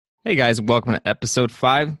Hey guys, welcome to episode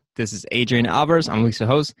 5. This is Adrian Alvarez. I'm Lisa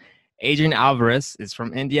host. Adrian Alvarez is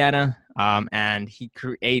from Indiana, and he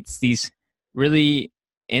creates these really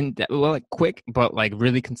quick but like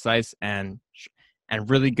really concise and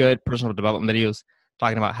really good personal development videos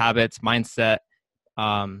talking about habits, mindset,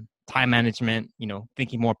 time management.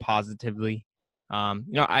 Thinking more positively.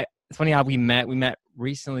 It's funny how we met. We met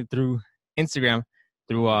recently through Instagram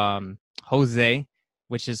through Jose,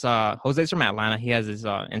 which is Jose's from Atlanta. He has his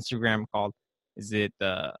Instagram called, is it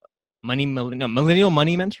Millennial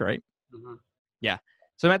Money Mentor, right? Mhm. Yeah.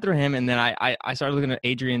 So I met through him, and then I started looking at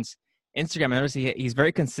Adrian's Instagram. I noticed he's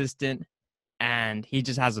very consistent, and he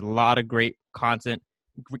just has a lot of great content,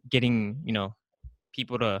 getting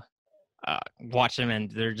people to watch him,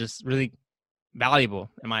 and they're just really valuable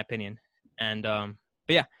in my opinion. And but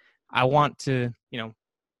yeah, I want to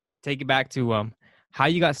take it back to how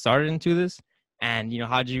you got started into this, and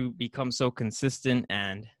how did you become so consistent,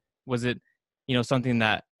 and was it something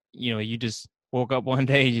that you just woke up one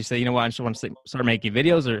day and you say, what, I just want to start making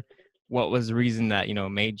videos, or what was the reason that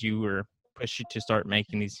made you or pushed you to start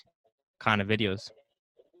making these kind of videos?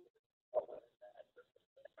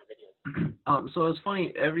 So it's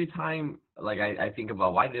funny every time, like I think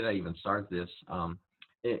about why did I even start this?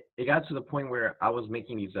 It got to the point where I was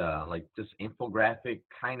making these like this infographic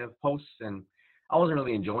kind of posts, and I wasn't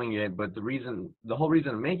really enjoying it. But the whole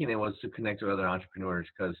reason of making it was to connect with other entrepreneurs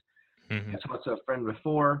because Mm-hmm. I talked to a friend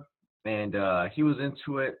before, and he was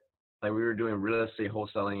into it. Like we were doing real estate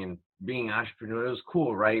wholesaling and being an entrepreneur. It was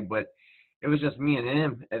cool, right? But it was just me and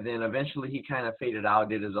him. And then eventually he kind of faded out,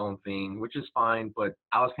 did his own thing, which is fine. But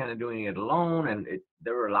I was kind of doing it alone, and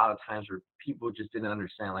there were a lot of times where people just didn't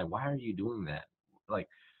understand, like, why are you doing that? Like,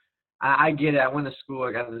 I get it. I went to school,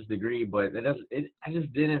 I got this degree, but it doesn't. I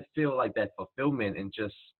just didn't feel like that fulfillment and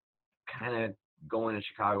just kind of going to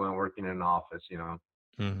Chicago and working in an office.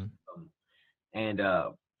 Mm-hmm. Um, and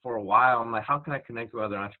for a while, I'm like, how can I connect with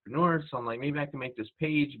other entrepreneurs? So I'm like, maybe I can make this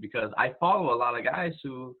page because I follow a lot of guys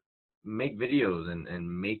who make videos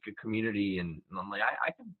and make a community. And I'm like, I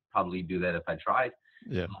could probably do that if I tried.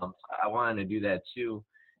 Yeah. I wanted to do that too.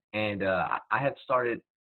 And I had started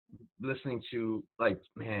listening to like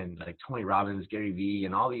Tony Robbins, Gary Vee,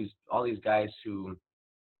 and all these guys who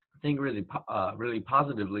think really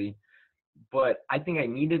positively, but I think I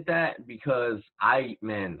needed that because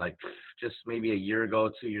like just maybe a year ago,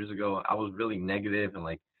 2 years ago, I was really negative and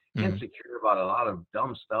like Mm-hmm. insecure about a lot of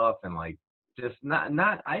dumb stuff and like just not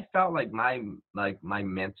I felt like my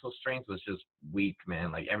mental strength was just weak,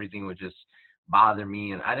 man. Like everything would just bother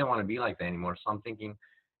me and I didn't want to be like that anymore. So I'm thinking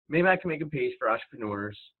maybe I can make a page for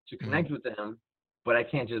entrepreneurs to Mm-hmm. connect with them, but I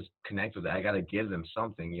can't just connect with them. I gotta give them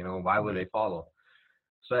something, why would Right. they follow?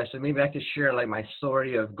 So I said maybe I could share like my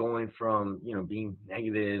story of going from, being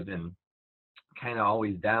negative and kind of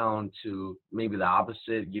always down to maybe the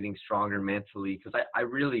opposite, getting stronger mentally. Because I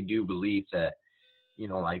really do believe that,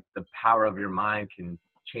 like the power of your mind can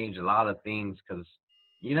change a lot of things because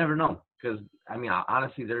you never know. Because I mean,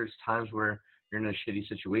 honestly, there's times where you're in a shitty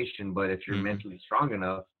situation, but if you're Mm-hmm. mentally strong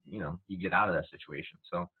enough, you get out of that situation.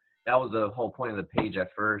 So that was the whole point of the page at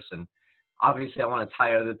first. And obviously I want to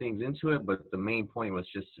tie other things into it, but the main point was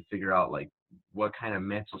just to figure out like what kind of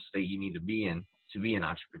mental state you need to be in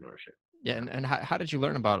entrepreneurship. Yeah, and how did you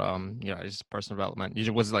learn about just personal development?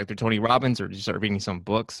 Was it like through Tony Robbins, or did you start reading some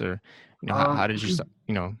books, or how Um, did you start,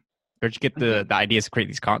 where did you get I think the ideas to create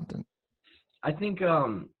these content? I think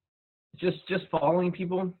just following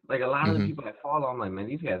people, like a lot of the Mm-hmm. people I follow, I'm like, man,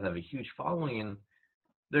 these guys have a huge following, and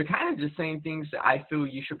they're kind of just saying things that I feel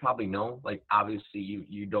you should probably know. Like obviously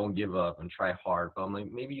you don't give up and try hard, but I'm like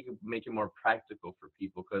maybe you could make it more practical for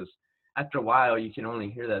people because after a while you can only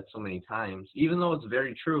hear that so many times. Even though it's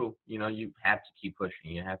very true, you have to keep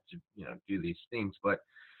pushing. You have to do these things. But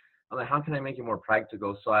I'm like, how can I make it more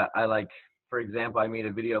practical? So I like, for example, I made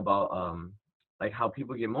a video about like how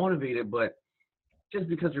people get motivated, but just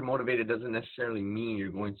because you're motivated doesn't necessarily mean you're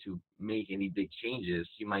going to make any big changes.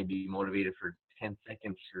 You might be motivated for 10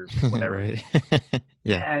 seconds or whatever. Right.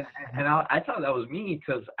 Yeah. Yeah, and I thought that was me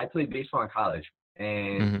because I played baseball in college,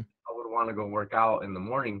 and Mm-hmm. I would want to go work out in the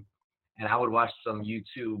morning, and I would watch some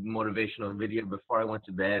YouTube motivational video before I went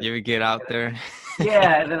to bed. You would get out there.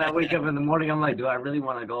 Yeah, and then I wake up in the morning, I'm like, do I really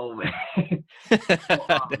want to go?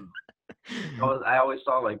 So, I always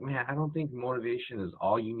thought like, man, I don't think motivation is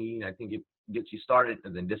all you need. I think it gets you started,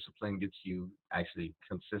 and then discipline gets you actually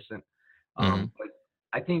consistent. Mm-hmm. But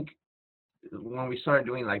I think when we started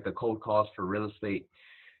doing like the cold calls for real estate,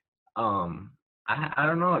 I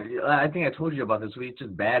don't know. I think I told you about this week.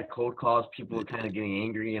 Just bad cold calls. People were kind of getting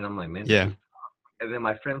angry, and I'm like, man, this Yeah. is. And then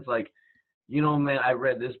my friend's like, you know, man, I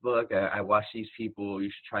read this book. I watched these people. You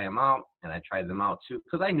should try them out. And I tried them out too.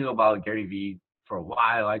 Because I knew about Gary Vee for a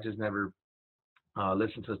while. I just never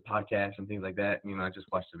listened to his podcast and things like that. You know, I just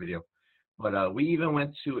watched the video. But we even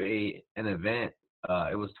went to an event.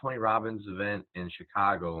 It was Tony Robbins' event in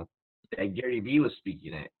Chicago that Gary Vee was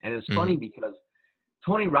speaking at. And it's funny because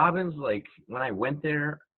Tony Robbins, like, when I went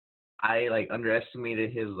there, I like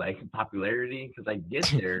underestimated his like popularity because I get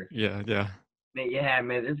there. Yeah.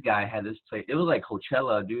 Man, this guy had this place. It was like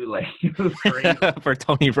Coachella, dude. Like, it was crazy. For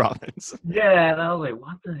Tony Robbins. Yeah, and I was like,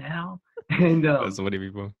 what the hell? And That's what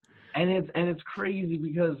people. And it's crazy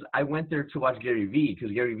because I went there to watch Gary Vee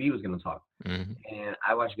because Gary Vee was going to talk. And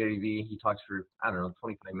I watched Gary Vee. He talks for, I don't know,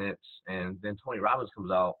 25 minutes. And then Tony Robbins comes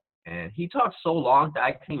out. And he talked so long that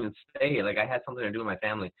I couldn't even stay. Like, I had something to do with my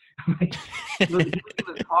family. he was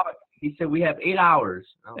talk. He said, we have 8 hours.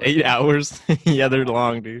 8 hours? Yeah, they're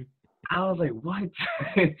long, dude. I was like, what?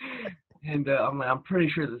 And I'm like, I'm pretty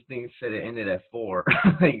sure this thing said it ended at 4.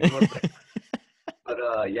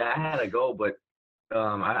 Yeah, I had to go. But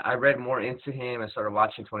I read more into him. I started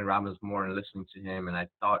watching Tony Robbins more and listening to him. And I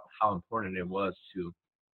thought how important it was to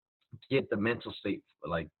get the mental state,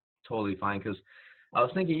 like, totally fine. Because I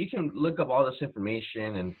was thinking you can look up all this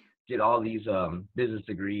information and get all these business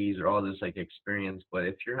degrees or all this like experience, but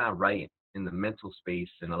if you're not right in the mental space,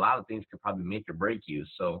 then a lot of things could probably make or break you.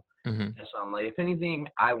 So that's why I'm like, if anything,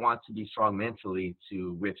 I want to be strong mentally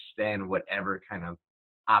to withstand whatever kind of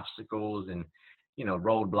obstacles and, you know,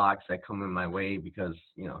 roadblocks that come in my way, because,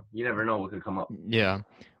 you know, you never know what could come up. Yeah.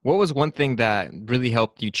 What was one thing that really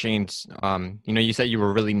helped you change? You know, you said you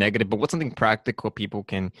were really negative, but what's something practical people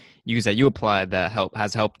can use that you applied that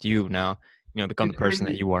has helped you now, you know, become the person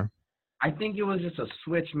that you are? I think it was just a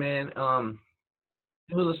switch, man.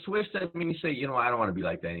 It was a switch that made me say, you know, I don't want to be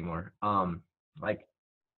like that anymore. Like,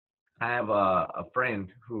 I have a friend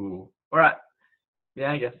who, a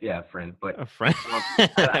friend, but a friend.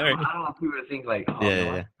 I don't want people to think like, oh,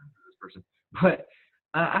 no, this person. But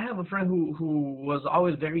I have a friend who was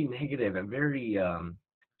always very negative and very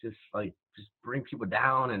just bring people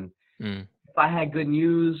down. And if I had good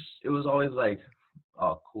news, it was always like,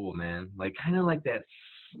 oh, cool, man. Like, kind of like that.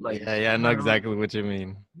 Like, I know exactly what you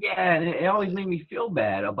mean. Yeah, and it always made me feel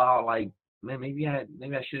bad about, like, man, maybe I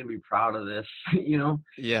shouldn't be proud of this, you know?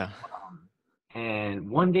 Yeah. And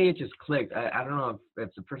one day it just clicked. I don't know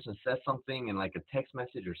if the person said something in like a text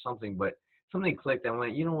message or something, but something clicked. I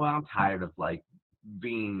went, you know what? I'm tired of like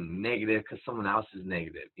being negative because someone else is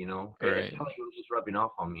negative, you know? Right. It felt like it was just rubbing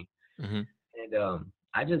off on me. Mm-hmm. And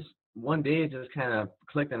one day it just kind of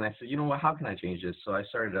clicked, and I said, you know what? How can I change this? So I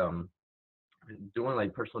started doing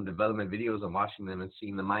like personal development videos and watching them and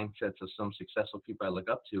seeing the mindsets of some successful people I look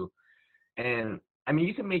up to. And I mean,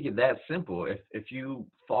 you can make it that simple. If you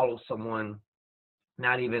follow someone,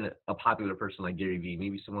 not even a popular person like Gary Vee,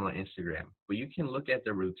 maybe someone on Instagram, but you can look at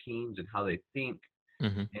their routines and how they think.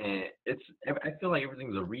 And I feel like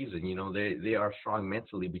everything's a reason, you know. They are strong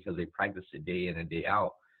mentally because they practice it day in and day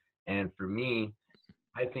out. And for me,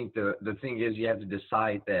 I think the thing is, you have to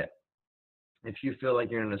decide that if you feel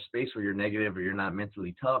like you're in a space where you're negative or you're not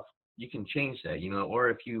mentally tough, you can change that, you know. Or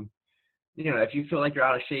if you feel like you're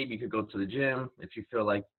out of shape, you could go to the gym. If you feel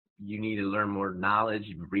like you need to learn more knowledge,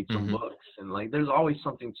 you read some books. And like, there's always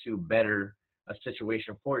something to better a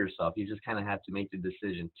situation for yourself. You just kind of have to make the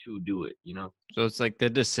decision to do it, you know? So it's like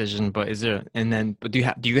the decision, but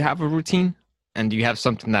do you have a routine? And do you have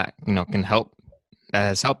something that, you know, that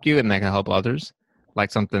has helped you and that can help others?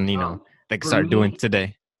 Like something, you know, they can start doing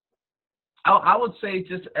today? I would say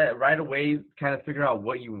just right away, kind of figure out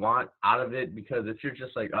what you want out of it. Because if you're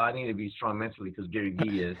just like, oh, I need to be strong mentally because Gary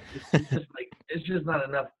Vee is, it's just not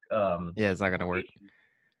enough. It's not gonna work.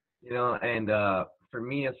 You know, and for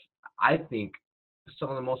me, I think some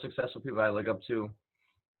of the most successful people I look up to,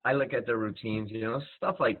 I look at their routines. You know,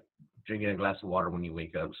 stuff like drinking a glass of water when you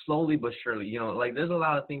wake up, slowly but surely. You know, like there's a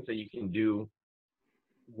lot of things that you can do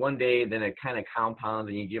one day, then it kind of compounds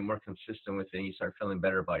and you get more consistent with it and you start feeling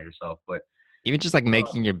better about yourself. But even just like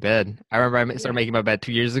making your bed. I remember I started making my bed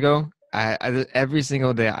 2 years ago. I every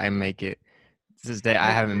single day I make it. This day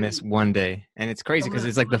I haven't missed one day. And it's crazy because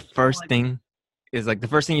it's like the first thing you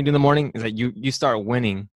do in the morning is that you start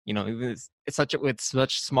winning. You know, it's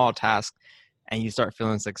such small task and you start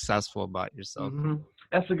feeling successful about yourself.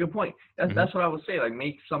 That's a good point. That's what I would say. Like,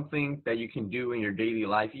 make something that you can do in your daily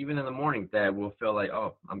life, even in the morning, that will feel like,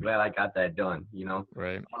 oh, I'm glad I got that done, you know?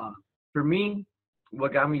 Right. For me,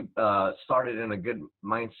 what got me started in a good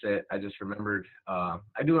mindset, I just remembered, I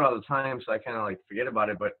do it all the time, so I kind of like forget about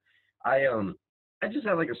it, but I just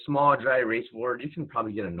have like a small dry erase board. You can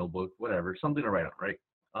probably get a notebook, whatever, something to write on, right?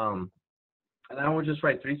 And I would just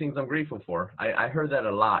write 3 things I'm grateful for. I heard that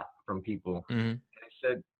a lot from people. Mm-hmm. I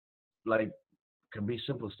said, like, could be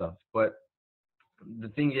simple stuff. But the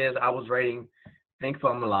thing is, I was writing, thankful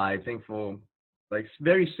I'm alive, thankful, like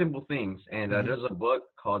very simple things. And Mm-hmm. there's a book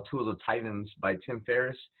called Tools of Titans by Tim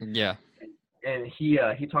Ferriss. Yeah. And he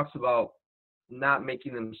talks about not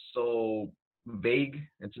making them so vague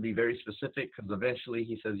and to be very specific, because eventually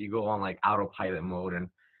he says you go on like autopilot mode and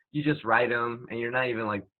you just write them and you're not even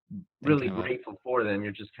like Thinking really about it. grateful for them.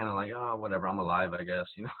 You're just kind of like, oh, whatever, I'm alive, I guess,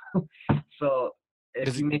 you know. So if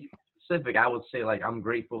Does you it, make it specific, I would say like I'm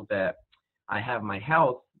grateful that I have my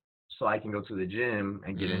health so I can go to the gym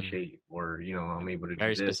and get in shape, or you know, I'm able to do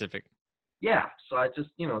very this. specific. Yeah, so I just,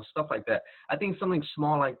 you know, stuff like that. I think something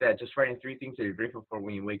small like that, just writing 3 things that you're grateful for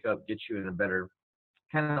when you wake up, gets you in a better,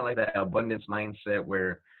 kind of like that abundance mindset,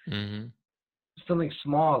 where Mm-hmm. something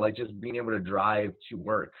small, like just being able to drive to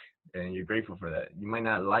work, and you're grateful for that. You might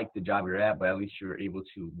not like the job you're at, but at least you're able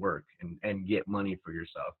to work and get money for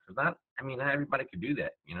yourself. Because not, I mean, not everybody could do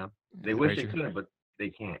that, you know. They wish Very they true. could, but they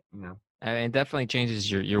can't, you know. I mean, it definitely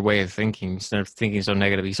changes your way of thinking. Instead of thinking so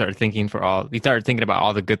negative, you start thinking about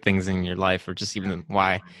all the good things in your life, or just even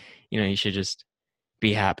why, you should just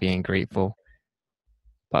be happy and grateful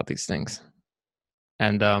about these things.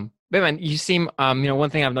 And but man, you seem one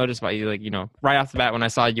thing I've noticed about you, like, right off the bat when I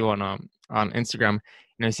saw you on Instagram,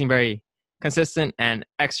 you seem very consistent and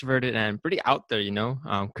extroverted and pretty out there,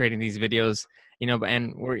 creating these videos, but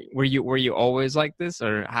and were you always like this,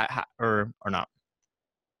 or or not?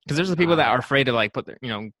 Because there's the people that are afraid to like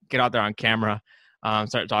get out there on camera,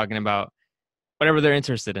 start talking about whatever they're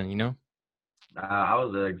interested in. I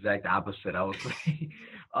was the exact opposite, I would say.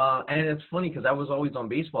 And it's funny because I was always on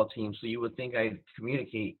baseball teams, so you would think I'd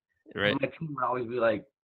communicate. Right? My team would always be like,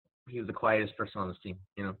 he's the quietest person on this team,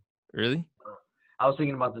 you know? Really? I was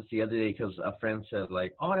thinking about this the other day because a friend said,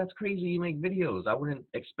 like, oh, that's crazy, you make videos. I wouldn't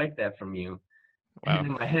expect that from you. Wow. And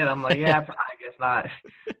in my head, I'm like, yeah, I guess not.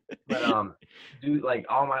 But, dude, like,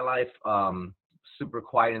 all my life, super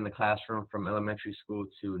quiet in the classroom from elementary school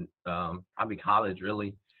to probably college,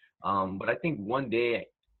 really. But I think one day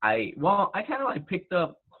I kind of like picked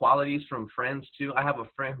up qualities from friends too. I have a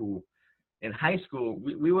friend who in high school,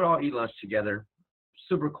 we would all eat lunch together,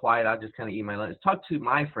 super quiet. I just kind of eat my lunch, talk to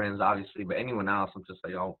my friends, obviously, but anyone else, I'm just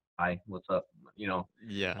like, oh, hi, what's up? You know?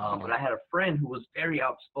 Yeah. But I had a friend who was very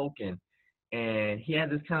outspoken, and he had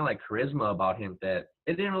this kind of like charisma about him that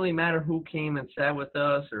it didn't really matter who came and sat with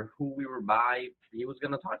us or who we were by, he was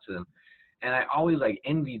going to talk to them. And I always like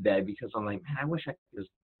envied that because I'm like, man, I wish I could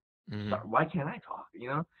just start. Why can't I talk? You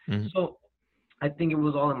know? Mm-hmm. So I think it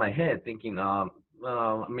was all in my head thinking,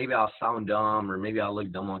 maybe I'll sound dumb, or maybe I'll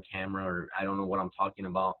look dumb on camera, or I don't know what I'm talking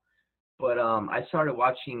about. But I started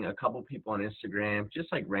watching a couple people on Instagram,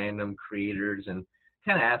 just like random creators, and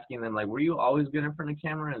kind of asking them, like, were you always good in front of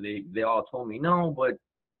camera? And they all told me no, but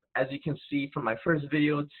as you can see from my first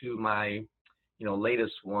video to my,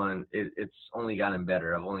 latest one, it's only gotten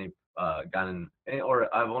better. I've only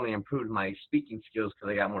I've only improved my speaking skills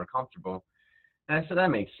because I got more comfortable. And I said,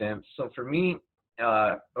 that makes sense. So for me,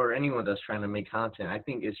 or anyone that's trying to make content, I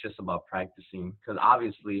think it's just about practicing, because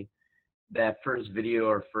obviously that first video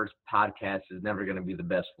or first podcast is never going to be the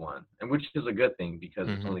best one, and which is a good thing because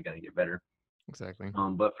it's only going to get better. Exactly.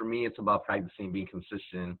 But for me, it's about practicing, being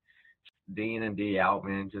consistent, day in and day out,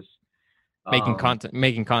 man. Just Making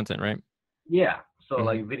content, right? Yeah. So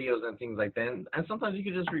like videos and things like that. And sometimes you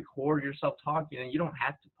can just record yourself talking, and you don't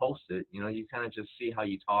have to post it. You kind of just see how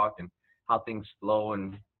you talk and how things flow.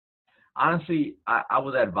 And honestly, I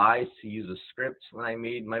was advised to use a script when I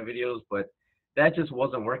made my videos, but that just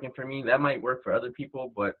wasn't working for me. That might work for other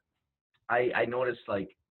people, but I noticed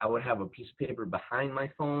like I would have a piece of paper behind my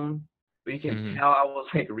phone, but you can tell I was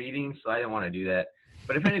like reading, so I didn't want to do that.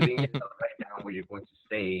 But if anything, you have to write down what you're going to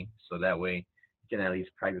say, so that way you can at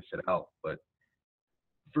least practice it out. But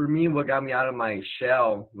for me, what got me out of my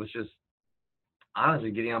shell was just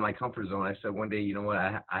honestly getting out of my comfort zone. I said one day, you know what,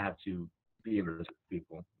 I have to be able to talk to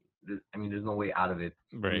people. There's no way out of it.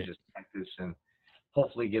 Right. Just practice and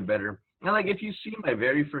hopefully get better. And like, if you see my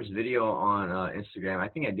very first video on Instagram, I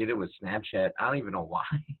think I did it with Snapchat. I don't even know why.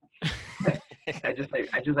 I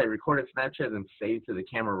just recorded Snapchat and saved to the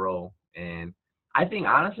camera roll. And I think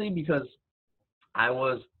honestly, because I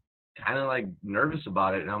was kind of like nervous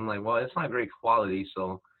about it, and I'm like, well, it's not great quality,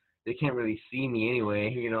 so they can't really see me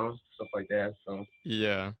anyway, stuff like that. So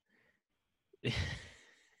yeah.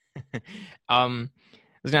 I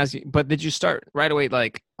was gonna ask you, but did you start right away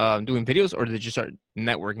like doing videos, or did you start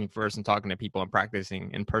networking first and talking to people and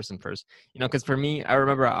practicing in person first? Because for me, I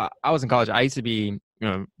remember I was in college. I used to be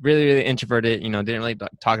really, really introverted. Didn't really like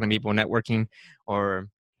talking to people, networking, or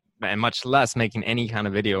and much less making any kind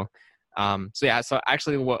of video. So yeah, so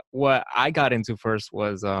actually what I got into first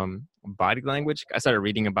was body language. I started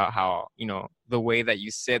reading about how, the way that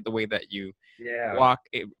you sit, the way that you Yeah. walk,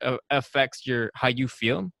 it affects how you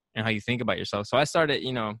feel and how you think about yourself. So I started,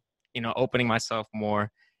 opening myself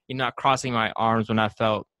more, not crossing my arms when I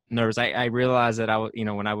felt nervous. I realized that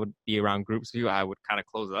when I would be around groups of you, I would kind of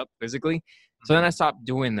close up physically. So then I stopped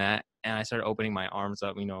doing that and I started opening my arms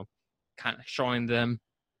up, kind of showing them.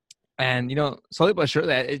 And, slowly but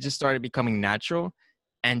surely it just started becoming natural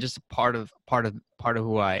and just part of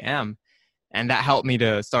who I am. And that helped me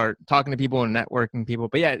to start talking to people and networking people.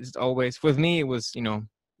 But yeah, it's always, with me, it was,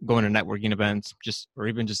 going to networking events, or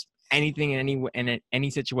even just anything in any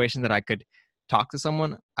situation that I could talk to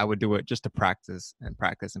someone, I would do it just to practice and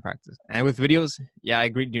practice and practice. And with videos, yeah, I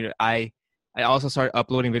agree, dude. I also started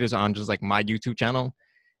uploading videos on just like my YouTube channel.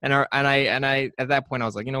 And I at that point I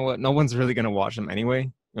was like, you know what? No one's really gonna watch them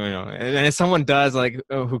anyway. And if someone does, like,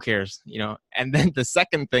 oh, who cares? And then the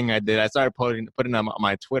second thing I did, I started putting them on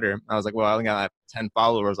my Twitter. I was like, well, I only got 10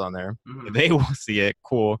 followers on there. Mhm. They will see it.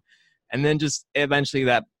 Cool. And then just eventually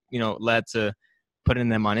that, led to putting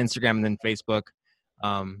them on Instagram and then Facebook.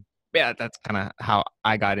 Yeah, that's kind of how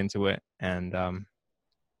I got into it. And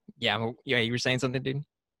yeah, you were saying something, dude?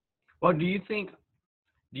 Well, do you think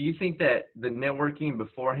that the networking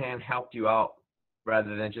beforehand helped you out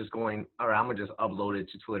rather than just going, all right, I'm gonna just upload it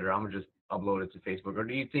to Twitter, I'm gonna just upload it to Facebook? Or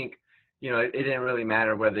do you think, it didn't really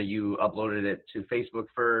matter whether you uploaded it to Facebook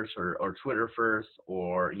first or Twitter first,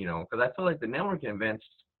 or, because I feel like the networking events,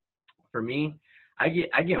 for me, I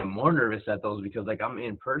get more nervous at those because like I'm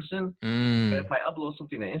in person. But if I upload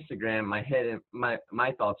something to Instagram,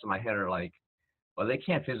 my thoughts in my head are like, well, they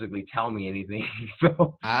can't physically tell me anything.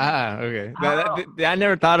 So Okay. I don't know. I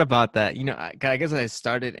never thought about that. I guess I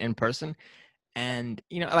started in person. And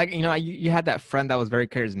you had that friend that was very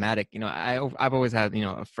charismatic. I've always had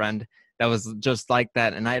a friend that was just like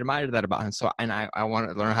that, and I admired that about him. So and I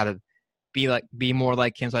wanted to learn how to be more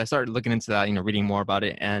like him. So I started looking into that, reading more about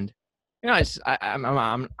it. And I'm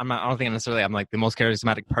not, I don't think necessarily I'm like the most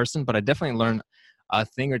charismatic person, but I definitely learned a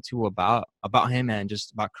thing or two about him and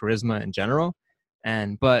just about charisma in general.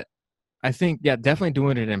 But I think, yeah, definitely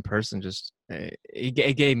doing it in person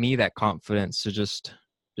it gave me that confidence to just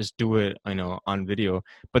do it, on video.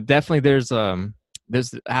 But definitely there's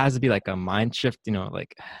it has to be like a mind shift,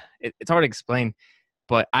 like it's hard to explain.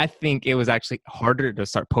 But I think it was actually harder to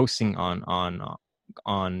start posting on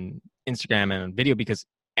Instagram and on video because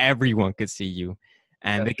everyone could see you,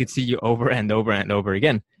 and That's they could see you over and over and over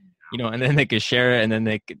again, and then they could share it, and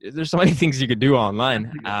then there's so many things you could do that's online.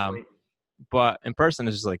 a good point. But in person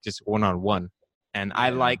it's just like just one-on-one, and I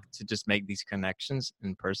Yeah. like to just make these connections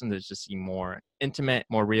in person that just seem more intimate,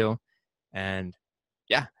 more real. And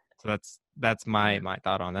yeah, so that's my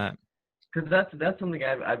thought on that. Because that's something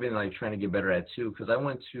I've been like trying to get better at too. Because I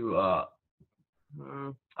went to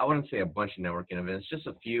I wouldn't say a bunch of networking events, just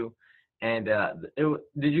a few. And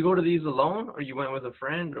did you go to these alone, or you went with a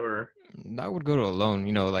friend, or? I would go to alone,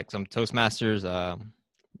 like some Toastmasters, Okay,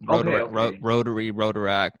 okay.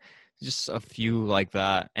 Rotaract, just a few like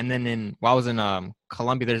that. And then while I was in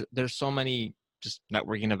Colombia, there's so many just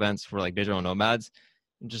networking events for like digital nomads,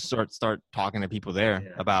 and just start talking to people there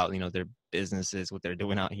Yeah. about their businesses, what they're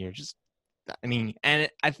doing out here. Just and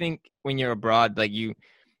I think when you're abroad, like you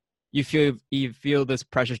feel this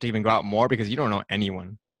pressure to even go out more because you don't know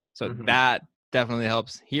anyone. So Hmm. that definitely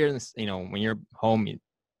helps. Here, when you're home,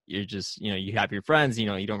 you're just you have your friends. You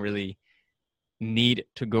don't really need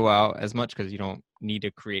to go out as much because you don't need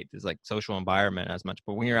to create this like social environment as much.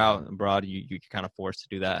 But when you're out abroad, you're kind of forced to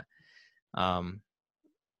do that. Um,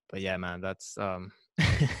 but yeah, man, that's I mean,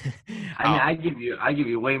 oh, I give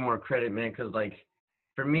you way more credit, man. Because like,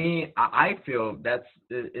 for me, I feel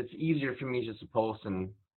it's easier for me just to post, and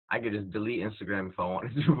I could just delete Instagram if I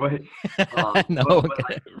wanted to. But no but one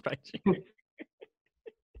but can write you.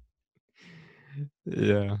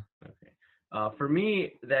 Yeah. okay. For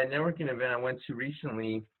me, that networking event I went to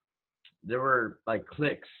recently, there were like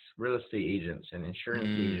cliques, real estate agents and insurance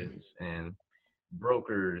Mm. agents and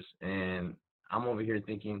brokers, and I'm over here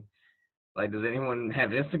thinking, like, does anyone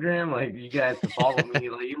have Instagram? Like, you guys to follow me?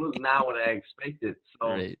 Like, it was not what I expected. So,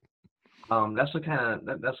 Right. that's what kind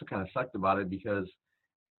of sucked about it because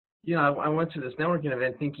I went to this networking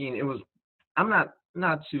event thinking it was. I'm not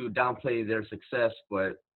to downplay their success,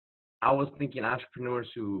 but I was thinking entrepreneurs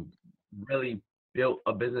who really built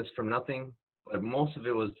a business from nothing, but most of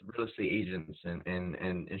it was real estate agents and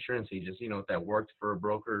insurance agents, that worked for a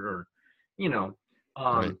broker or, you know,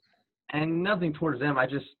 Right. um, and nothing towards them. I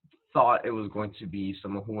just thought it was going to be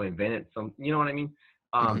someone who invented some, you know what I mean?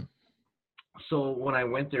 Hmm. Um, So when I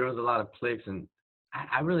went there was a lot of clicks, and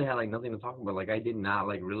I really had like nothing to talk about. Like I did not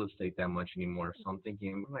like real estate that much anymore. So I'm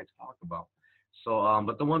thinking, what do I talk about? So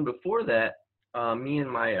but the one before that, me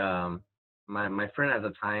and my friend at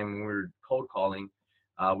the time, we were cold calling.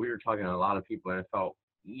 We were talking to a lot of people, and it felt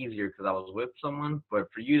easier because I was with someone. But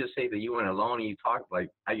for you to say that you went alone and you talked, like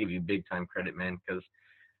I give you big time credit, man. Because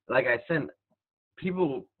like I said,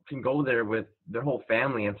 people can go there with their whole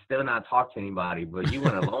family and still not talk to anybody. But you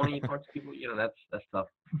went alone and you talk to people, that's tough.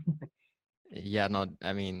 Yeah, no,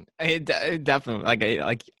 I mean, it definitely,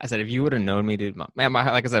 like I said, if you would have known me, dude, like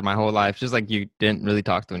I said, my whole life, just like you didn't really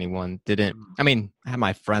talk to anyone, didn't, I mean, I had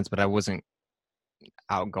my friends, but I wasn't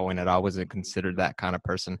outgoing at all. I wasn't considered that kind of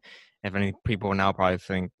person. If any people now probably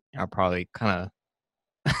think are probably kind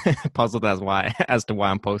of puzzled as to why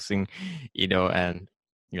I'm posting, and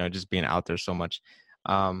just being out there so much.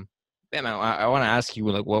 Yeah, man, I want to ask you,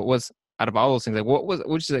 like, what was out of all those things, like, what would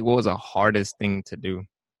you say, what was the hardest thing to do,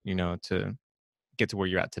 to get to where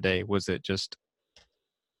you're at today? Was it just,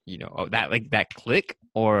 that like that click,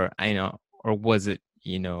 or or was it,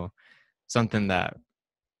 something that,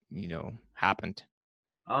 happened?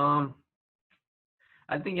 Um,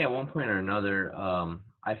 I think at one point or another,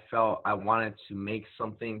 I felt I wanted to make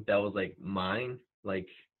something that was like mine, like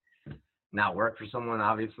not work for someone,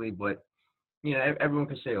 obviously, but everyone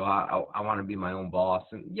could say, "Oh, I want to be my own boss,"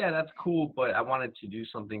 and yeah, that's cool. But I wanted to do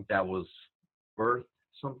something that was worth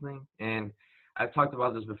something, and I've talked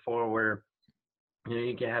about this before, where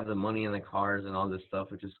you can have the money and the cars and all this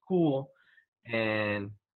stuff, which is cool,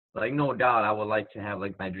 and like no doubt, I would like to have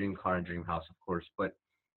like my dream car and dream house, of course. But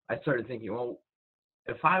I started thinking, well,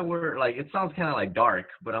 if I were like, it sounds kind of like dark,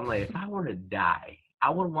 but I'm like, if I were to die, I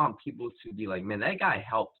would want people to be like, man, that guy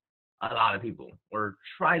helped a lot of people, or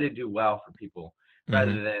try to do well for people,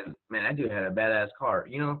 rather Hmm. than, man, that dude had a badass car,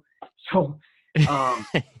 So, um,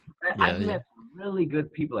 Yeah, I've yeah. met some really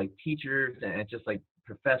good people, like teachers and just like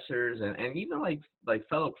professors, and even like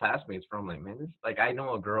fellow classmates from like, man, this, like I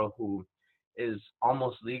know a girl who is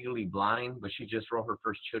almost legally blind, but she just wrote her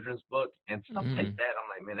first children's book and stuff like Mm. that. I'm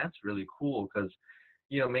like, man, that's really cool because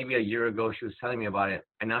maybe a year ago she was telling me about it,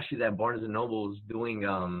 and now she's at Barnes and Noble's doing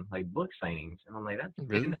like book signings, and I'm like, that's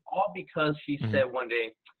Really? and all because she Hmm. said one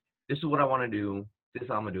day, this is what I want to do, this is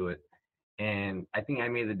how I'm gonna do it, and I think I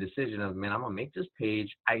made the decision of, man, I'm gonna make this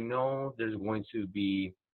page. I know there's going to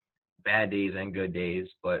be bad days and good days,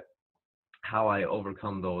 but how I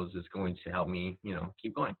overcome those is going to help me,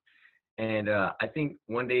 keep going. And I think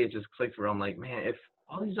one day it just clicked where I'm like, man, if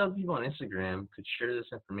all these other people on Instagram could share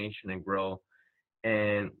this information and grow,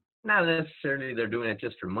 and not necessarily they're doing it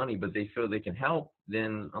just for money, but they feel they can help,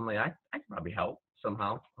 then I'm like, I can probably help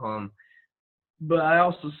somehow. But I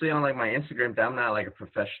also say on like my Instagram that I'm not like a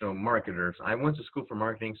professional marketer. So I went to school for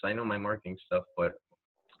marketing, so I know my marketing stuff, but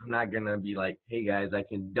I'm not gonna be like, hey guys, I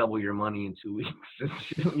can double your money in 2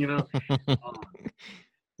 weeks, you know. Um,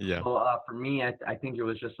 Yeah. so for me, I think it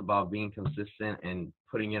was just about being consistent and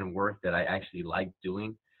putting in work that I actually like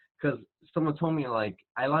doing. Because someone told me like,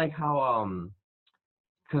 I like how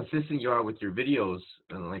consistent you are with your videos,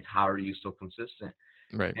 and like how are you so consistent.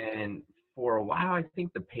 Right. And for a while, I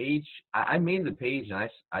think the page, I made the page, and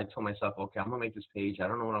I told myself, okay, I'm gonna make this page. I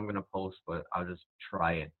don't know what I'm gonna post, but I'll just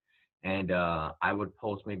try it. And I would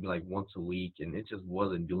post maybe like once a week, and it just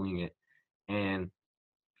wasn't doing it. And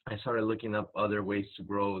I started looking up other ways to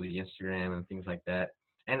grow the Instagram and things like that.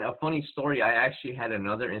 And a funny story, I actually had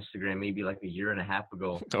another Instagram maybe like a year and a half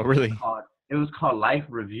ago. Oh, really? It was called Life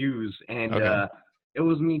Reviews, and Okay. it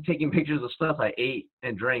was me taking pictures of stuff I ate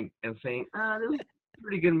and drank and saying, this is a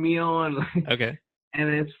pretty good meal, and like, Okay. and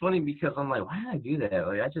it's funny because I'm like, why did I do that?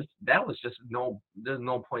 Like that was just there's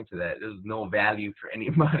no point to that. There's no value for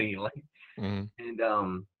anybody. Like, Hmm.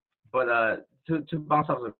 and but to bounce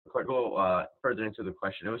off the go further into the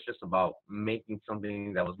question, it was just about making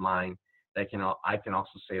something that was mine that I can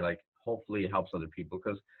also say like hopefully it helps other people,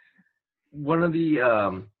 because one of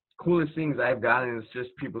the coolest things I've gotten is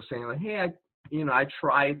just people saying like, hey, I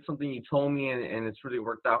tried something you told me, and it's really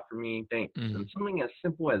worked out for me. Thanks. Hmm. And something as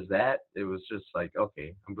simple as that, it was just like,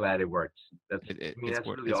 okay, I'm glad it worked. That's It, it I mean it's that's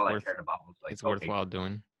worth really all I cared about, was like, it's okay, worthwhile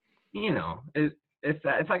doing.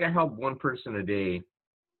 if I can help one person a day,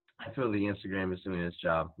 I feel the Instagram is doing its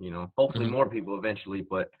job. Hopefully Hmm. more people eventually,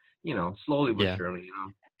 but slowly but Yeah. surely.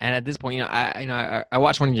 And at this point, I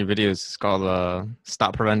watched one of your videos. It's called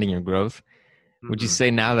 "Stop Preventing Your Growth." Would you Hmm. say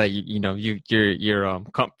now that your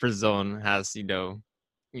comfort zone has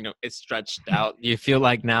it's stretched out? Do you feel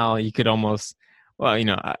like now you could almost, well,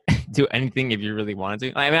 do anything if you really wanted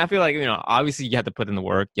to? I mean, I feel like obviously you have to put in the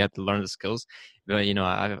work, you have to learn the skills, but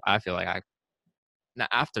I feel like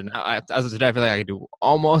as of today, I feel like I could do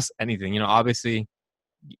almost anything. Obviously,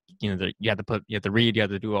 you have to read, you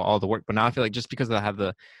have to do all the work. But now I feel like just because I have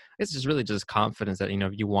it's just really just confidence that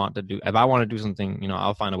if I want to do something,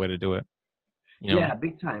 I'll find a way to do it. Yeah,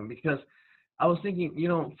 big time. Because I was thinking,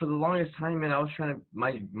 for the longest time, man, I was trying to,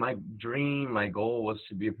 my dream, my goal was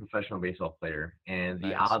to be a professional baseball player. And the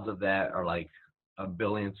Nice. odds of that are like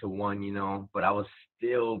 1,000,000,000 to 1, but I was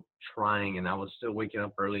still trying and I was still waking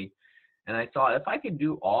up early. And I thought if I could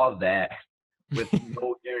do all that with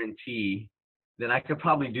no guarantee, then I could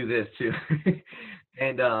probably do this too.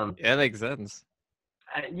 And yeah, that makes sense.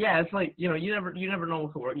 yeah, it's like, you never know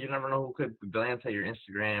who could work. You never know who could glance at your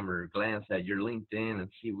Instagram or glance at your LinkedIn and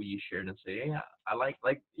see what you shared and say, hey, I like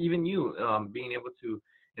even you being able to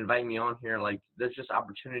invite me on here. Like, there's just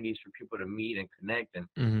opportunities for people to meet and connect.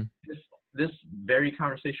 And this very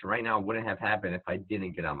conversation right now wouldn't have happened if I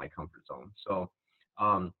didn't get out of my comfort zone. So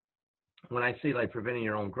when I say like preventing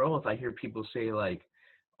your own growth, I hear people say like,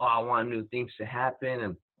 oh, I want new things to happen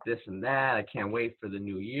and this and that. I can't wait for the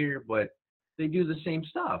new year. But they do the same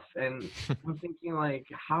stuff. And I'm thinking like,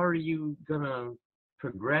 how are you going to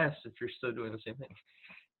progress if you're still doing the same thing?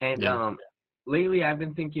 And lately I've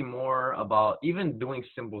been thinking more about even doing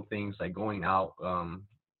simple things like going out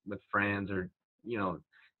with friends or,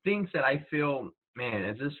 things that I feel, man,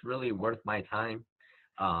 is this really worth my time?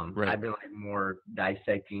 Right. I've been like more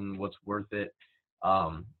dissecting what's worth it.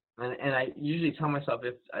 And I usually tell myself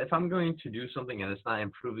if I'm going to do something and it's not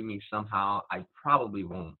improving me somehow, I probably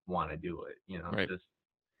won't want to do it. Right. Just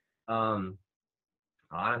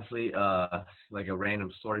honestly, like a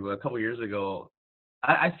random story, but a couple years ago,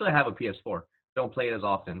 I still have a PS4. Don't play it as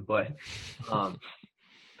often, but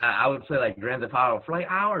I would play like Grand Theft Auto for like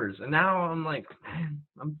hours, and now I'm like, man,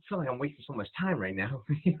 I feel like I'm wasting so much time right now.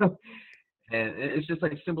 And it's just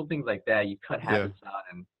like simple things like that. You cut habits out,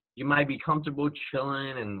 and you might be comfortable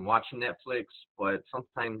chilling and watching Netflix, but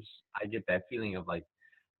sometimes I get that feeling of like,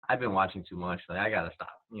 I've been watching too much. Like, I gotta stop.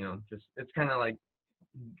 Just it's kind of like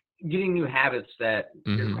getting new habits that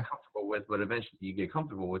you're not comfortable with, but eventually you get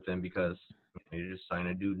comfortable with them because you're just trying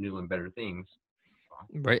to do new and better things.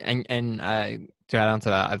 Right. And to add on to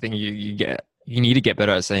that, I think you need to get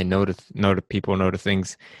better at saying no to people, no to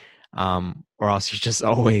things, or else you just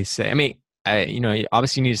always say. I mean,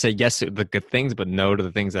 obviously you need to say yes to the good things, but no to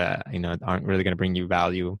the things that aren't really going to bring you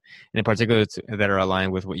value, and in particular that are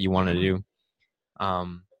aligned with what you want to do.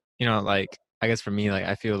 Like I guess for me, like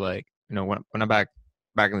I feel like when I'm back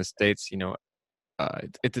in the States,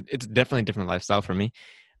 it's definitely a different lifestyle for me.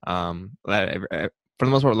 For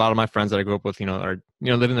the most part, a lot of my friends that I grew up with, are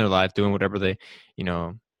living their life, doing whatever they,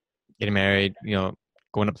 getting married,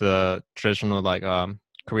 going up the traditional like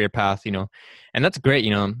career path, and that's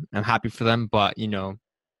great. I'm happy for them, but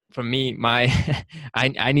for me,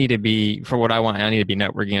 I need to be, for what I want, I need to be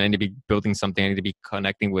networking. I need to be building something. I need to be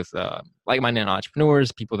connecting with like-minded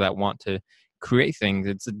entrepreneurs, people that want to create things.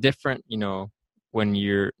 It's a different, when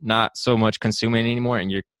you're not so much consuming anymore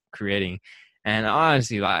and you're creating. And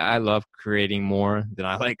honestly, I love creating more than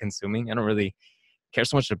I like consuming. I don't really care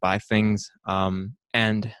so much to buy things. And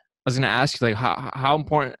I was going to ask you, like, how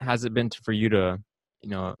important has it been for you to,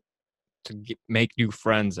 make new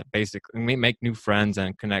friends, basically make new friends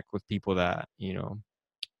and connect with people that,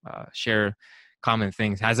 share common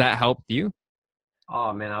things? Has that helped you?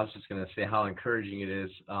 Oh man, I was just going to say how encouraging it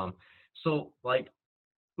is. So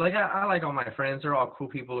I like all my friends. They're all cool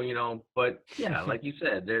people, but yeah, like you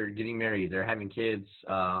said, they're getting married, they're having kids,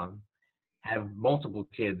 have multiple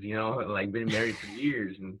kids, like been married for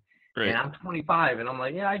years. And I'm 25 and I'm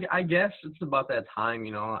like, yeah, I guess it's about that time,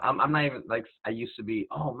 I'm not even like, I used to be,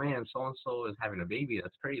 oh man, so-and-so is having a baby.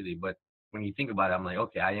 That's crazy. But when you think about it, I'm like,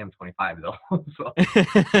 okay, I am 25 though. So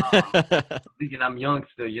thinking I'm young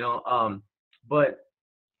still, but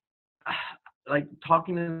like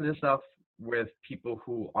talking to this stuff with people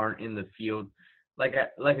who aren't in the field, like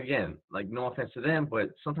again, like no offense to them, but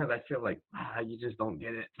sometimes I feel like you just don't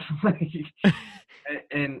get it.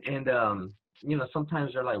 and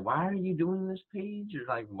sometimes they're like, why are you doing this page? Or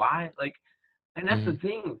like, why? Like, and that's the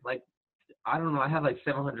thing. Like, I don't know. I have like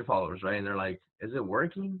 700 followers, right? And they're like, is it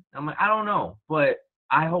working? I'm like, I don't know, but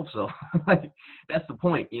I hope so. Like, that's the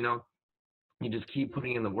point, You just keep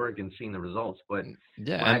putting in the work and seeing the results. But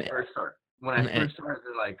when I first started,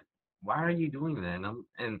 they're like, why are you doing that?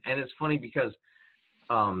 And it's funny because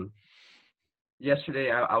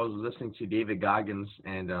yesterday I was listening to David Goggins,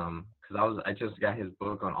 and because I just got his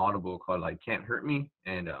book on Audible called like Can't Hurt Me,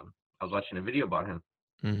 and I was watching a video about him.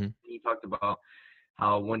 He talked about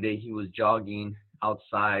how one day he was jogging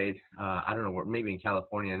outside, I don't know where, maybe in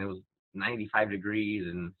California, and it was 95 degrees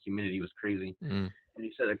and humidity was crazy. And And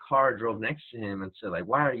he said a car drove next to him and said, like,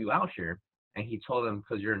 why are you out here? And he told him,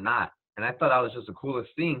 because you're not. And I thought that was just the coolest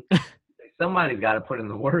thing. Somebody's got to put in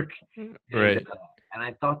the work. Right. And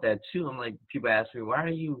I thought that too. I'm like, people ask me, why are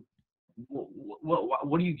you,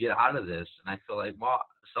 what do you get out of this? And I feel like, well,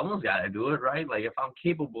 someone's got to do it, right? Like, if I'm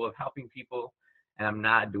capable of helping people and I'm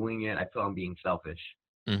not doing it, I feel I'm being selfish.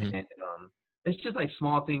 Mm-hmm. And it's just like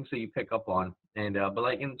small things that you pick up on. And but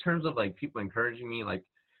like in terms of like people encouraging me, like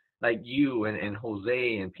you and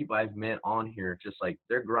Jose and people I've met on here, just like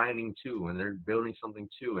they're grinding too and they're building something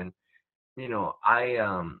too. And you know, I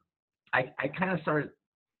kind of started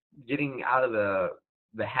getting out of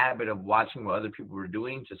the habit of watching what other people were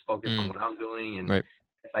doing, just focus on what I'm doing, and Right.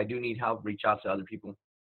 if I do need help, reach out to other people.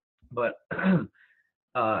 But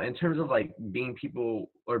in terms of like being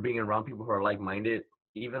people or being around people who are like-minded,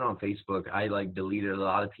 even on Facebook, I like deleted a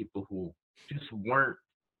lot of people who just weren't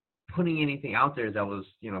putting anything out there that was,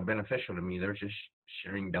 you know, beneficial to me. They're just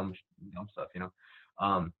sharing dumb stuff, you know.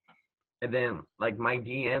 And then like my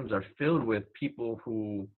DMs are filled with people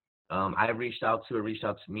who I've reached out to or reached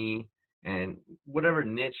out to me, and whatever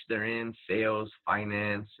niche they're in, sales,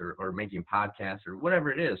 finance, or making podcasts or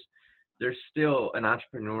whatever it is, there's still an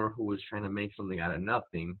entrepreneur who was trying to make something out of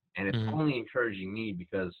nothing. And it's only encouraging me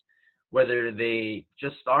because whether they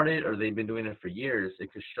just started or they've been doing it for years,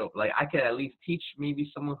 it could show, like I could at least teach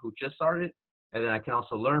maybe someone who just started, and then I can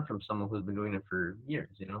also learn from someone who's been doing it for years,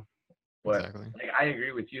 you know? But Exactly. like, I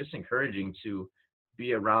agree with you. It's encouraging to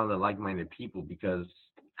be around the like-minded people because,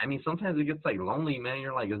 I mean, sometimes it gets like lonely, man.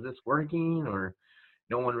 You're like, is this working? Or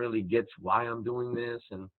no one really gets why I'm doing this.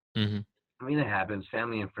 And I mean, it happens.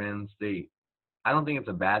 Family and friends, I don't think it's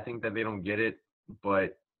a bad thing that they don't get it,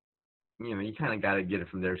 but you know, you kind of got to get it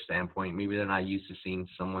from their standpoint. Maybe they're not used to seeing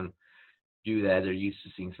someone do that. They're used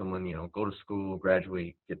to seeing someone, you know, go to school,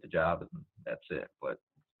 graduate, get the job, and that's it. But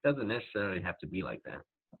it doesn't necessarily have to be like that.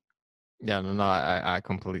 Yeah, no, I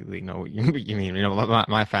completely know what you mean. You know,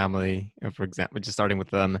 my family, for example, just starting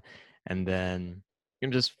with them, and then you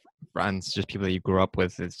know, just friends, just people that you grew up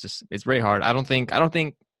with. It's very hard. I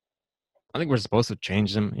think we're supposed to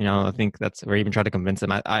change them. You know, I think that's or even try to convince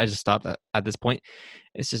them. I just stopped at this point.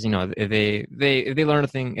 It's just, you know, if they learn a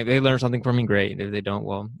thing, if they learn something from me, great. If they don't,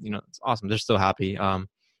 well, you know, it's awesome. They're still happy.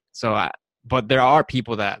 But there are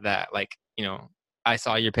people that like, you know, I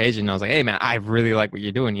saw your page and I was like, hey man, I really like what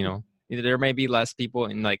you're doing. You know, there may be less people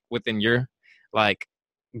in like within your like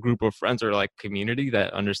group of friends or like community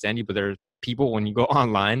that understand you, but there are people when you go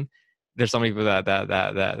online, there's so many people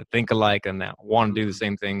that think alike and that want to do the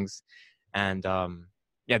same things. And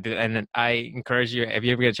yeah, and I encourage you, if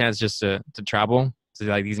you ever get a chance just to travel to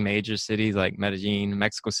like these major cities like Medellin,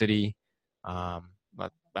 Mexico City,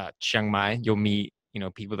 Chiang Mai, you'll meet, you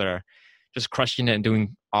know, people that are just crushing it and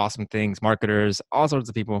doing awesome things, marketers, all sorts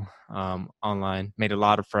of people online. Made a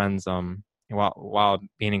lot of friends while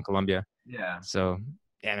being in Colombia. Yeah. So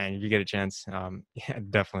yeah, man, if you get a chance, yeah,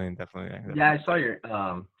 definitely. Yeah, I saw your,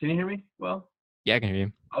 can you hear me? Well, yeah, I can hear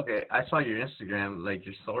you. Okay, I saw your Instagram, like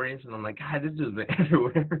your stories, and I'm like, God, this dude's been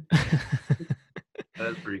everywhere.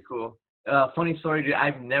 That's pretty cool. Funny story, dude.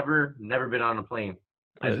 I've never been on a plane.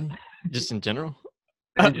 Really? Just in general?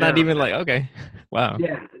 In Not general, even like, okay, wow.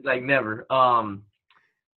 yeah, like never.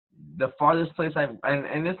 The farthest place and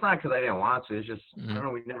it's not because I didn't want to. It's just I don't know.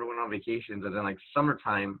 We never went on vacations, and then like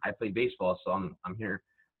summertime, I play baseball, so I'm here.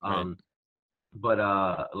 Right. But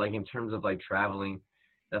like in terms of like traveling.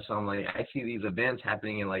 That's why I'm like, I see these events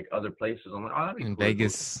happening in like other places. I'm like, oh, that'd be In cool.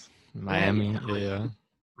 Vegas, Miami, yeah.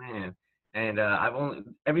 Man. And I've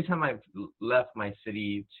every time I've left my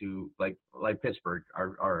city to like Pittsburgh,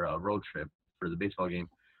 our road trip for the baseball game,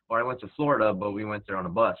 or I went to Florida, but we went there on a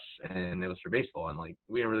bus and it was for baseball. And like,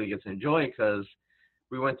 we didn't really get to enjoy because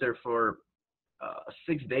we went there for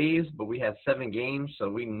 6 days, but we had 7 games. So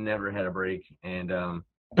we never had a break. And,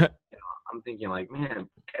 I'm thinking like, man,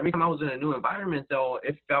 every time I was in a new environment though,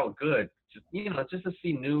 it felt good. Just, you know, just to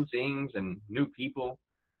see new things and new people.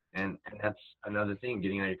 And that's another thing,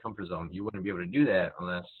 getting out of your comfort zone. You wouldn't be able to do that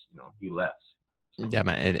unless, you know, you left. So, Yeah,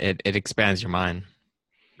 man, it expands your mind.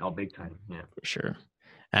 oh, big time. Yeah. For sure.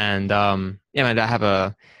 And yeah, man, I have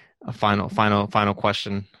a final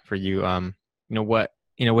question for you. You know what,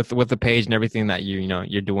 you know, with the page and everything that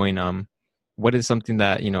you're doing, what is something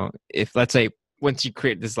that, you know, if let's say once you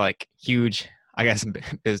create this like huge, I guess,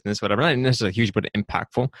 business, whatever, not necessarily huge, but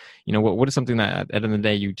impactful, you know, what is something that at the end of the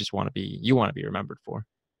day you just want to be remembered for?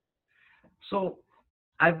 So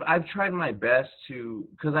I've tried my best to,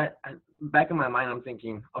 because I back in my mind I'm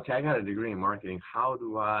thinking, okay, I got a degree in marketing. How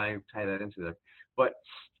do I tie that into this? But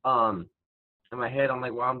in my head I'm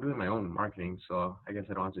like, well, I'm doing my own marketing, so I guess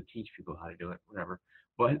I don't have to teach people how to do it, whatever.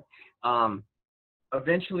 But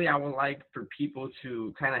eventually I would like for people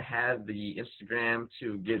to kind of have the Instagram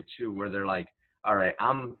to get to where they're like, all right,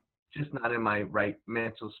 I'm just not in my right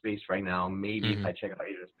mental space right now. Maybe if I check out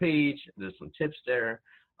Adrian's page, there's some tips there.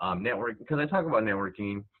 Networking, because I talk about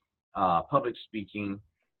networking, public speaking.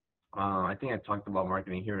 I think I talked about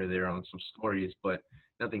marketing here or there on some stories, but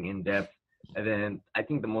nothing in depth. And then I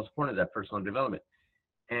think the most important is that personal development.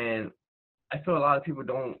 And I feel a lot of people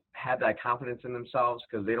don't have that confidence in themselves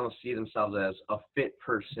because they don't see themselves as a fit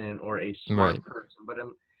person or a smart person. But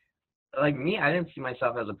like me, I didn't see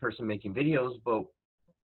myself as a person making videos, but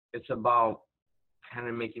it's about kind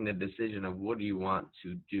of making the decision of what do you want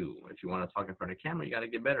to do. If you want to talk in front of camera, you got to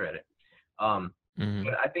get better at it. But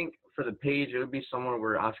I think for the page, it would be somewhere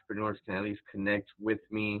where entrepreneurs can at least connect with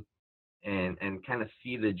me and kind of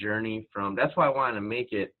see the journey from. That's why I wanted to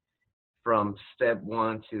make it from step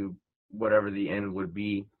one to whatever the end would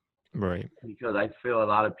be. Right. Because I feel a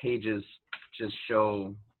lot of pages just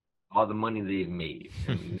show all the money they've made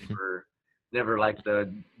and never like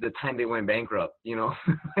the time they went bankrupt, you know?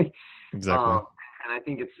 Exactly. And I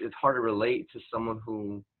think it's hard to relate to someone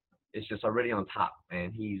who is just already on top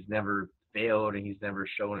and he's never failed and he's never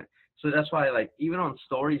shown it. So that's why, like, even on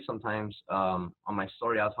stories sometimes, on my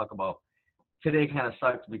story, I'll talk about today kind of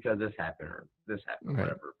sucks because this happened or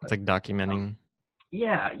whatever. But, it's like documenting.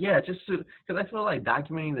 Yeah, just because I feel like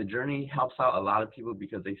documenting the journey helps out a lot of people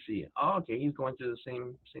because they see, oh, okay, he's going through the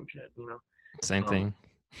same shit, you know. Same thing.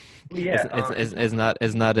 Yeah, it's not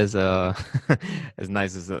as as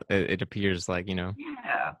nice as it appears, like, you know.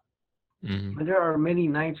 Yeah. But there are many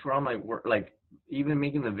nights where I'm like even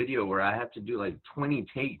making the video where I have to do like 20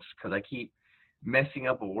 takes because I keep messing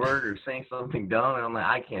up a word or saying something dumb, and I'm like,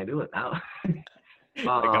 I can't do it now. Like,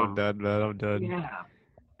 I'm done, man. I'm done. Yeah,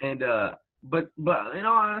 and but you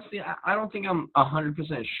know, honestly, I don't think I'm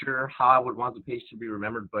 100% sure how I would want the page to be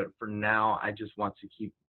remembered. But for now, I just want to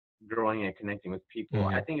keep growing and connecting with people.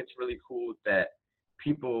 I think it's really cool that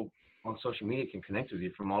people on social media can connect with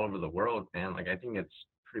you from all over the world, man. Like, I think it's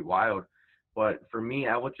pretty wild. But for me,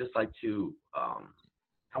 I would just like to.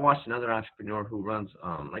 I watched another entrepreneur who runs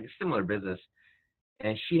like a similar business,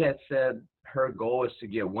 and she had said her goal is to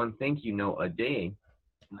get one thank you note a day.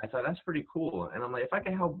 And I thought that's pretty cool. And I'm like, if I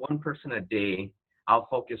can help one person a day, I'll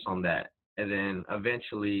focus on that. And then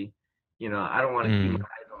eventually, you know, I don't want to keep my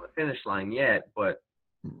eyes on the finish line yet, but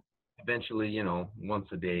eventually, you know, once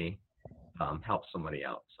a day, help somebody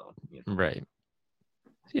out. So, you know. Right.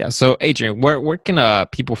 Yeah. So, Adrian, where can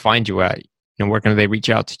people find you at? You know, where can they reach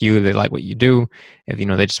out to you? They like what you do. If, you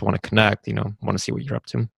know, they just want to connect, you know, want to see what you're up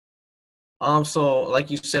to. So like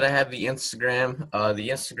you said, I have the Instagram. The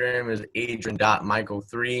Instagram is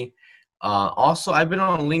adrian.michael3. Also, I've been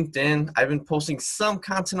on LinkedIn. I've been posting some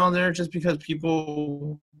content on there just because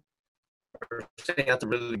people are setting out the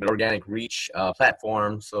really good organic reach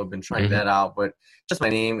platform. So I've been trying that out. But just my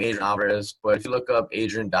name, Adrian Alvarez. But if you look up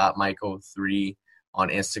adrian.michael3 on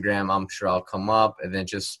Instagram, I'm sure I'll come up. And then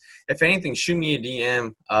just, if anything, shoot me a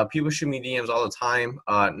DM. People shoot me DMs all the time.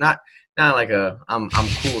 Not like a I'm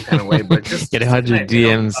cool kind of way, but just get 100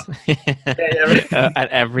 DMs at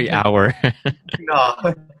every hour. No,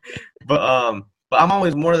 but I'm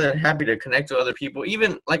always more than happy to connect with other people.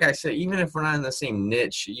 Even like I said, even if we're not in the same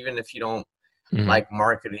niche, even if you don't like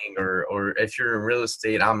marketing or if you're in real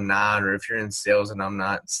estate, I'm not, or if you're in sales and I'm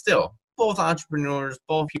not, still both entrepreneurs,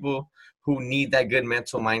 both people who need that good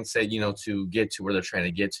mental mindset, you know, to get to where they're trying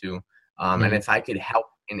to get to. And if I could help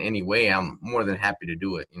in any way, I'm more than happy to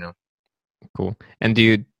do it, you know. Cool. And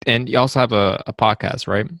you also have a podcast,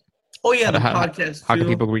 right? Oh yeah, podcast. How can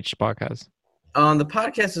people reach the podcast? The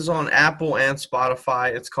podcast is on Apple and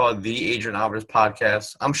Spotify. It's called the Adrian Alvarez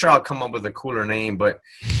Podcast. I'm sure I'll come up with a cooler name, but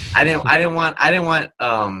I didn't want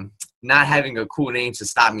not having a cool name to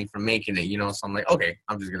stop me from making it, you know. So I'm like, okay,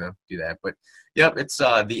 I'm just gonna do that. But yep, it's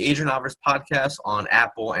the Adrian Alvarez Podcast on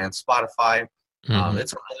Apple and Spotify. It's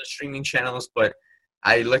on other streaming channels, but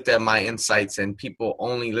I looked at my insights and people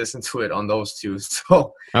only listen to it on those two.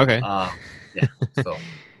 So okay, yeah. So there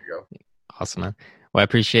you go. Awesome, man. Well, I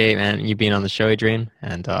appreciate, man, you being on the show, Adrian,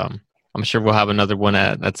 and I'm sure we'll have another one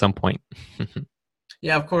at some point.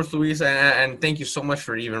 Yeah, of course, Luis, and thank you so much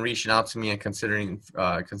for even reaching out to me and considering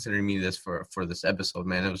me this for this episode,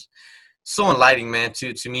 man. It was so enlightening, man,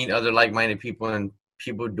 to meet other like-minded people and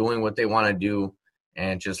people doing what they want to do.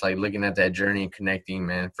 And just like looking at that journey and connecting,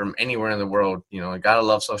 man, from anywhere in the world, you know, I gotta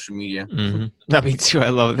love social media. That me too. I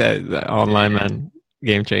love that online, man.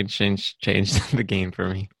 Game changed the game for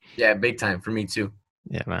me. Yeah, big time for me too.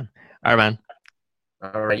 Yeah, man. All right, man.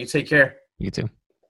 All right, you take care. You too.